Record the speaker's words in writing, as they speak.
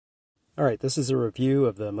Alright, this is a review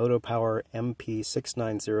of the Motopower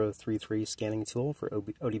MP69033 scanning tool for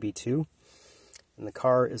OBD-II. And the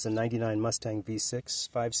car is a 99 Mustang V6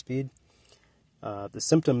 5-speed. The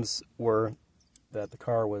symptoms were that the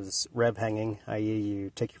car was rev hanging, i.e.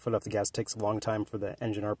 you take your foot off the gas, it takes a long time for the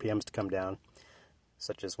engine RPMs to come down,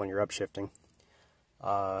 such as when you're upshifting.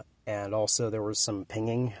 And also there was some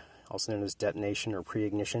pinging, also known as detonation or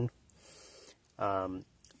pre-ignition. I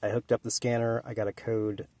hooked up the scanner. I got a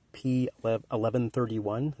code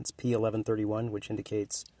P1131. It's P1131, which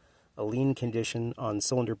indicates a lean condition on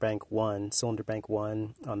cylinder bank 1. Cylinder bank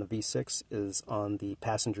 1 on the V6 is on the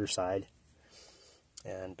passenger side,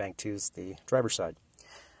 and bank 2 is the driver's side.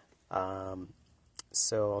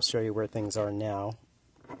 So I'll show you where things are now.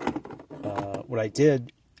 What I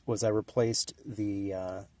did was I replaced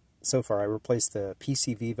the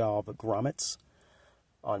PCV valve grommets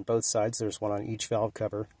on both sides. There's one on each valve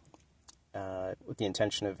cover, with the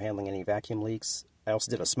intention of handling any vacuum leaks. I also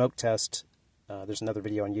did a smoke test. There's another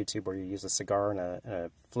video on YouTube where you use a cigar and a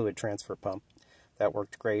fluid transfer pump. That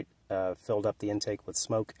worked great. Filled up the intake with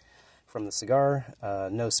smoke from the cigar.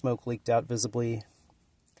 No smoke leaked out visibly. It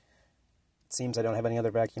seems I don't have any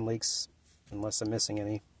other vacuum leaks, unless I'm missing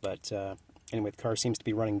any. But anyway, the car seems to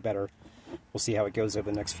be running better. We'll see how it goes over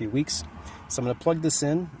the next few weeks. So I'm going to plug this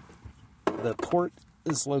in. The port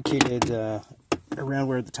is located around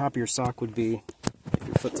where the top of your sock would be if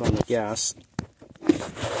your foot's on the gas.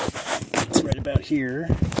 It's right about here.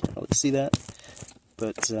 Let's see that.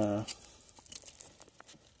 But I'm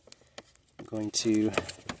going to,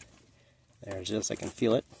 there, just I can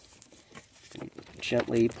feel it.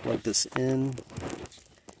 Gently plug this in.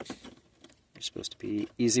 You're supposed to be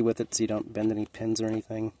easy with it so you don't bend any pins or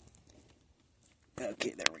anything.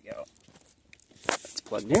 Okay, there we go. It's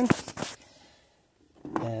plugged in.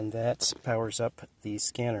 And that powers up the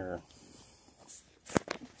scanner.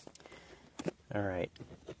 Alright.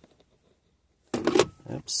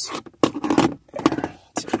 Oops.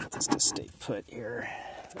 Let's get this to stay put here.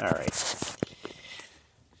 Alright.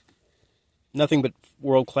 Nothing but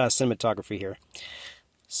world-class cinematography here.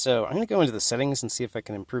 So I'm going to go into the settings and see if I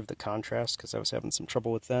can improve the contrast, because I was having some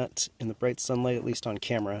trouble with that in the bright sunlight, at least on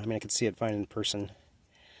camera. I mean, I could see it fine in person.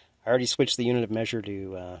 I already switched the unit of measure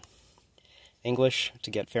to English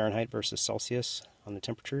to get Fahrenheit versus Celsius on the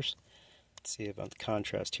temperatures. Let's see about the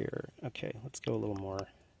contrast here. Okay, let's go a little more.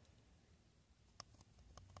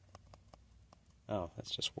 Oh,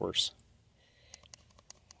 that's just worse.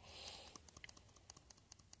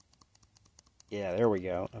 Yeah, there we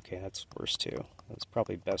go. Okay, that's worse too. That's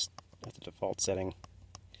probably best at the default setting.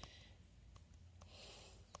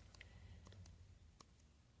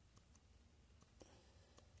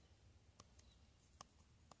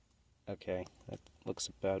 Okay, that looks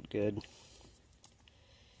about good.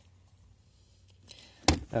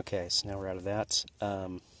 Okay, so now we're out of that.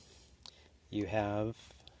 You have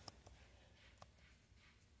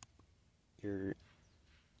your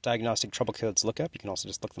diagnostic trouble codes lookup. You can also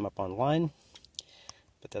just look them up online,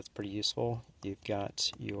 but that's pretty useful. You've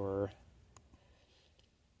got your...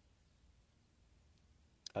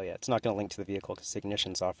 Oh yeah, it's not going to link to the vehicle because the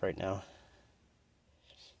ignition's off right now.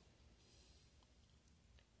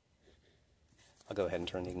 I'll go ahead and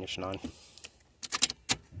turn the ignition on.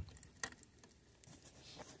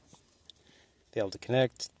 Be able to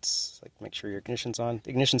connect. It's like, make sure your ignition's on. The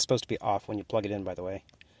ignition's supposed to be off when you plug it in, by the way.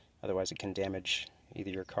 Otherwise it can damage either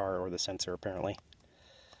your car or the sensor, apparently.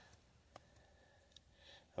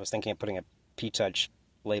 I was thinking of putting a P-Touch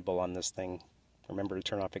label on this thing. Remember to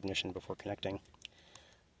turn off ignition before connecting.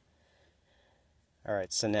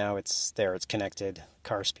 Alright, so now it's there, it's connected.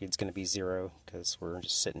 Car speed's going to be 0 because we're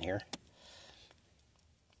just sitting here.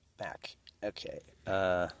 Back. Okay.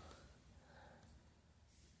 Here's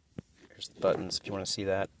the buttons if you want to see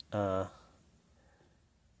that.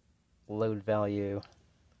 Load value.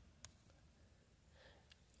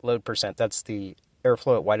 Load percent. That's the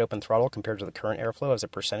airflow at wide open throttle compared to the current airflow as a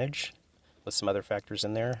percentage, with some other factors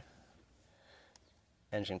in there.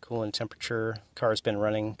 Engine coolant temperature. Car's been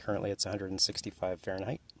running. Currently it's 165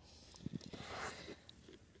 Fahrenheit.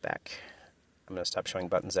 Back. I'm going to stop showing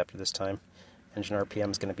buttons after this time. Engine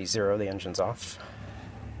RPM is going to be 0. The engine's off.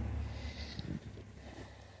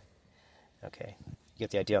 Okay. You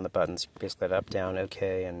get the idea on the buttons. Basically that up, down,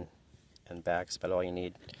 OK, and back is about all you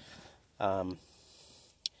need. Alright,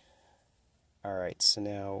 so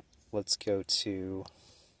now let's go to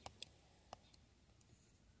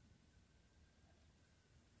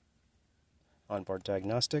onboard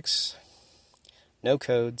diagnostics. No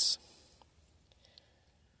codes.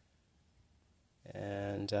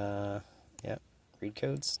 And, yeah, read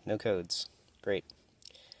codes. No codes. Great.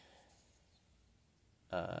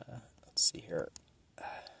 let's see here.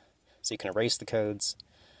 So you can erase the codes.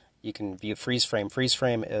 You can view freeze frame. Freeze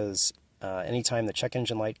frame is anytime the check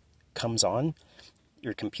engine light comes on,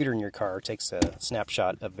 your computer in your car takes a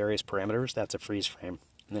snapshot of various parameters. That's a freeze frame.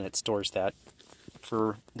 And then it stores that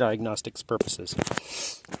for diagnostics purposes.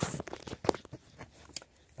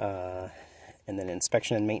 And then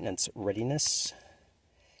inspection and maintenance readiness.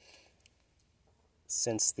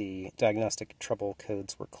 Since the diagnostic trouble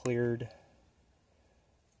codes were cleared.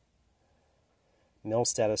 Mill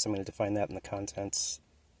status, I'm going to define that in the contents.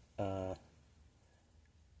 So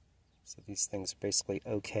these things are basically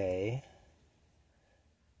okay.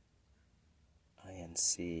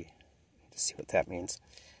 INC, to see what that means.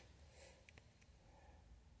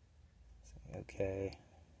 Okay.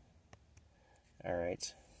 All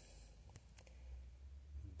right.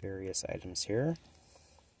 Various items here.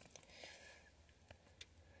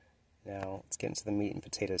 Now, let's get into the meat and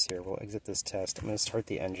potatoes here. We'll exit this test. I'm going to start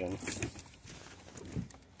the engine.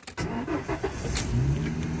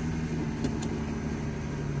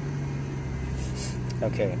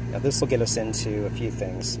 Okay, now this will get us into a few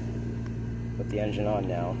things. Put the engine on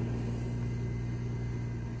now.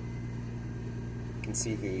 You can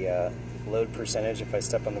see the load percentage. If I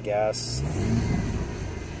step on the gas,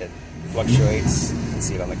 it fluctuates. You can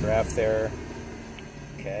see it on the graph there.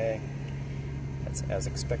 Okay, that's as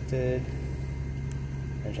expected.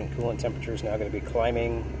 Engine coolant temperature is now going to be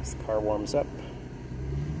climbing as the car warms up.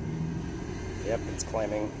 Yep, it's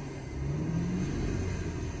climbing.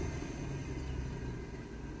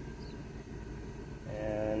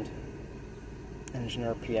 And engine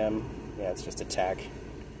RPM, yeah, it's just a tack.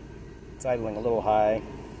 It's idling a little high.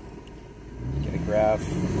 Get a graph.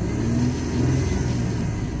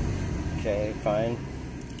 Okay, fine.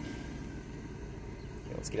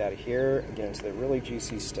 Okay, let's get out of here and get into the really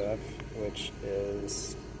juicy stuff, which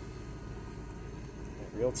is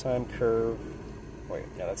a real-time curve. Wait,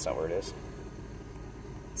 no, that's not where it is.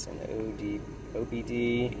 It's in the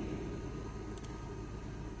OBD.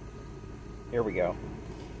 Here we go.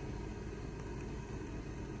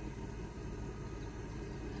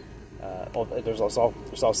 There's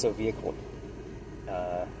also vehicle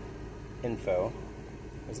info.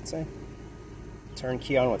 What does it say? Turn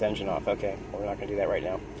key on with engine off. Okay, well, we're not going to do that right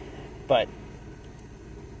now. But,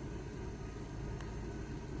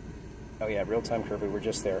 oh yeah, real-time curve, we were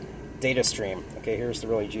just there. Data stream. Okay, here's the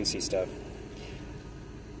really juicy stuff.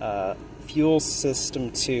 Fuel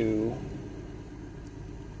system 2,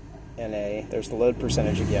 NA. There's the load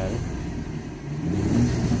percentage again.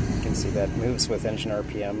 You can see that moves with engine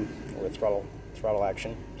RPM or with throttle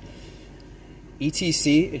action.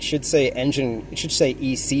 ETC, it should say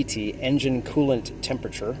ECT, engine coolant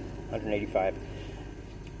temperature, 185.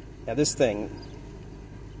 Now this thing,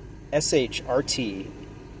 SHRT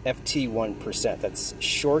FT1%, that's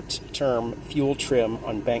short-term fuel trim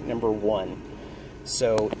on bank number 1.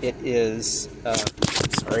 So it is,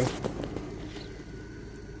 sorry.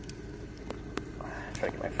 Try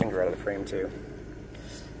to get my finger out of the frame too.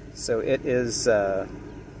 So it is,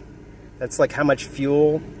 that's like how much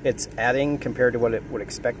fuel it's adding compared to what it would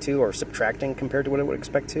expect to, or subtracting compared to what it would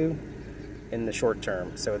expect to in the short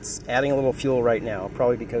term. So it's adding a little fuel right now,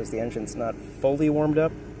 probably because the engine's not fully warmed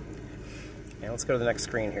up. And let's go to the next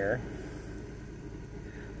screen here.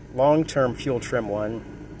 Long-term fuel trim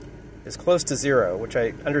 1 is close to 0, which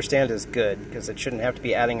I understand is good, because it shouldn't have to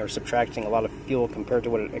be adding or subtracting a lot of fuel compared to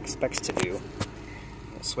what it expects to do.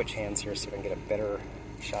 I'll switch hands here so I can get a better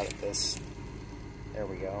shot at this. There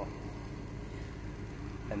we go.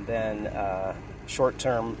 And then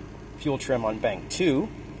short-term fuel trim on bank 2.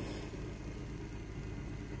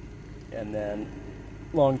 And then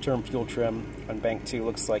long-term fuel trim on bank 2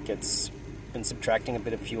 looks like it's been subtracting a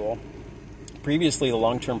bit of fuel. Previously, the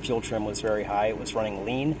long-term fuel trim was very high. It was running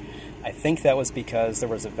lean. I think that was because there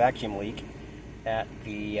was a vacuum leak at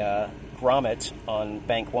the grommet on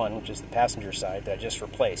bank 1, which is the passenger side, that I just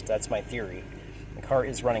replaced. That's my theory. The car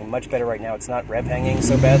is running much better right now. It's not rev hanging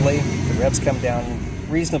so badly. The revs come down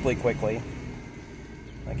reasonably quickly.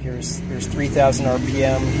 Like here's 3,000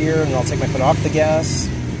 RPM here, and I'll take my foot off the gas.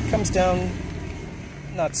 It comes down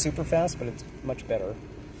not super fast, but it's much better.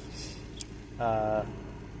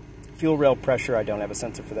 Fuel rail pressure, I don't have a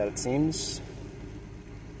sensor for that, it seems.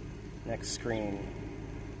 Next screen.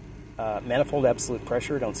 Manifold absolute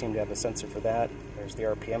pressure, don't seem to have a sensor for that. There's the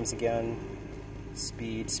RPMs again.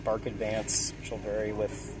 Speed, spark advance, which will vary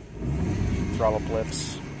with throttle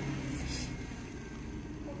blips.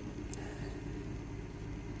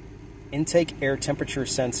 Intake air temperature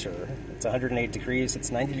sensor. It's 108 degrees.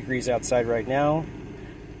 It's 90 degrees outside right now.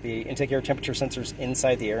 The intake air temperature sensor is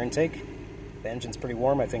inside the air intake. The engine's pretty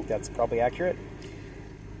warm. I think that's probably accurate.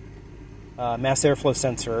 Mass airflow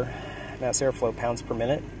sensor, mass airflow pounds per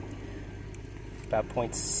minute, about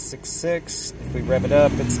 0.66. If we rev it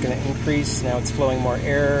up, it's going to increase. Now it's flowing more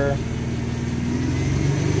air.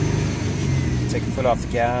 Take a foot off the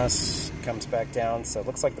gas, comes back down. So it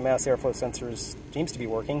looks like the mass airflow sensor seems to be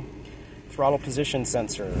working. Throttle position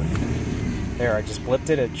sensor. There, I just blipped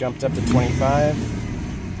it. It jumped up to 25.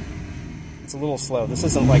 It's a little slow. This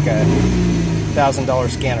isn't like a $1,000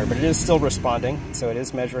 scanner, but it is still responding. So it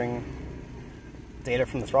is measuring data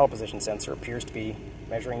from the throttle position sensor. Appears to be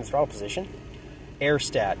measuring the throttle position. Air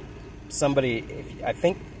stat. Somebody, I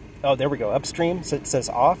think, oh, there we go. Upstream. So it says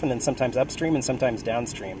off, and then sometimes upstream and sometimes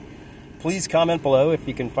downstream. Please comment below if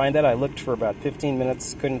you can find that. I looked for about 15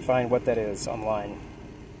 minutes, couldn't find what that is online.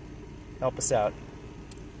 Help us out.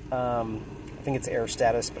 I think it's air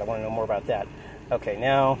status, but I want to know more about that. Okay,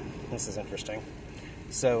 now, this is interesting.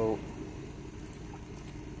 So,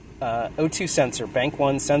 O2 sensor, bank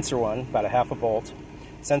 1, sensor 1, about a half a volt.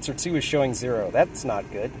 Sensor 2 is showing 0. That's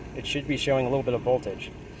not good. It should be showing a little bit of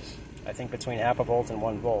voltage. I think between half a volt and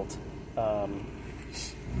 1 volt.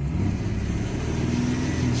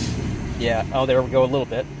 Yeah, oh, there we go a little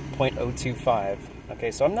bit, 0.025.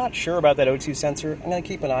 Okay, so I'm not sure about that O2 sensor. I'm going to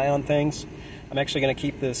keep an eye on things. I'm actually going to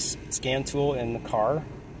keep this scan tool in the car,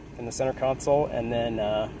 in the center console, and then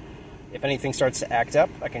if anything starts to act up,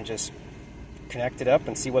 I can just connect it up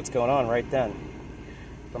and see what's going on right then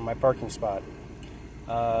from my parking spot.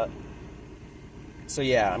 So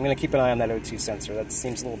yeah, I'm going to keep an eye on that O2 sensor. That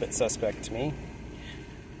seems a little bit suspect to me.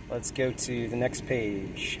 Let's go to the next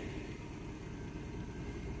page.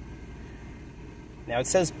 Now it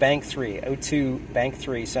says bank 3, O2 bank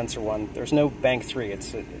 3, sensor 1. There's no bank 3,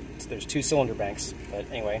 there's 2 cylinder banks, but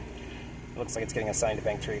anyway, it looks like it's getting assigned to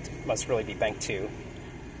bank 3. It must really be bank 2.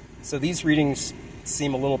 So these readings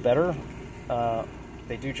seem a little better.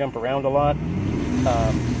 They do jump around a lot.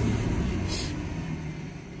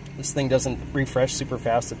 This thing doesn't refresh super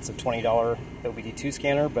fast. It's a $20 OBD-II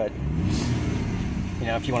scanner, but you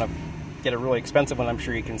know, if you want to get a really expensive one, I'm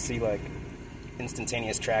sure you can see like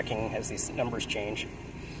instantaneous tracking as these numbers change.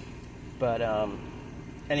 But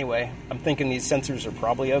anyway, I'm thinking these sensors are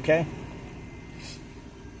probably okay.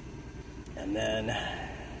 And then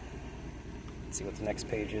let's see what the next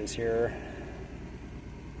page is here.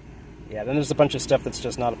 Yeah, then there's a bunch of stuff that's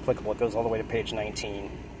just not applicable. It goes all the way to page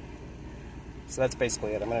 19. So that's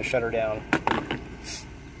basically it. I'm going to shut her down.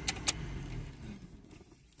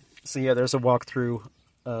 So yeah, there's a walkthrough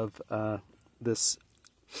of this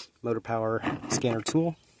Motopower scanner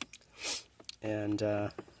tool, and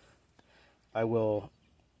I will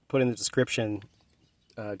put in the description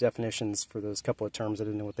definitions for those couple of terms. I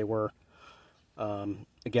didn't know what they were.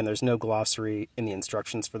 Again, there's no glossary in the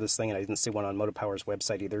instructions for this thing, and I didn't see one on Motopower's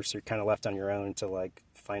website either, so you're kind of left on your own to like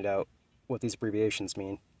find out what these abbreviations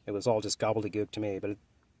mean. It was all just gobbledygook to me, but it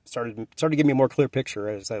started to give me a more clear picture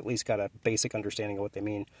as I at least got a basic understanding of what they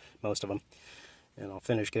mean, most of them, and I'll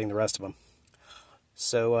finish getting the rest of them.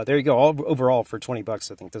 So there you go. Overall, for 20 bucks,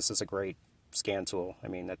 I think this is a great scan tool. I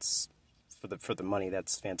mean, that's for the money.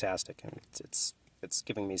 That's fantastic, and it's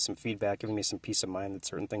giving me some feedback, giving me some peace of mind that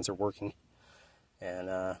certain things are working. And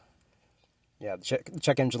yeah, the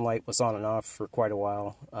check engine light was on and off for quite a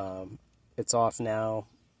while. It's off now,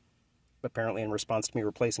 apparently in response to me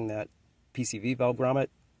replacing that PCV valve grommet.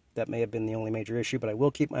 That may have been the only major issue, but I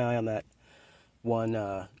will keep my eye on that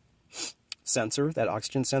one sensor, that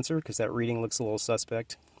oxygen sensor, because that reading looks a little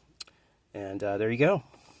suspect. And there you go.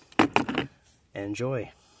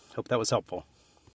 Enjoy. Hope that was helpful.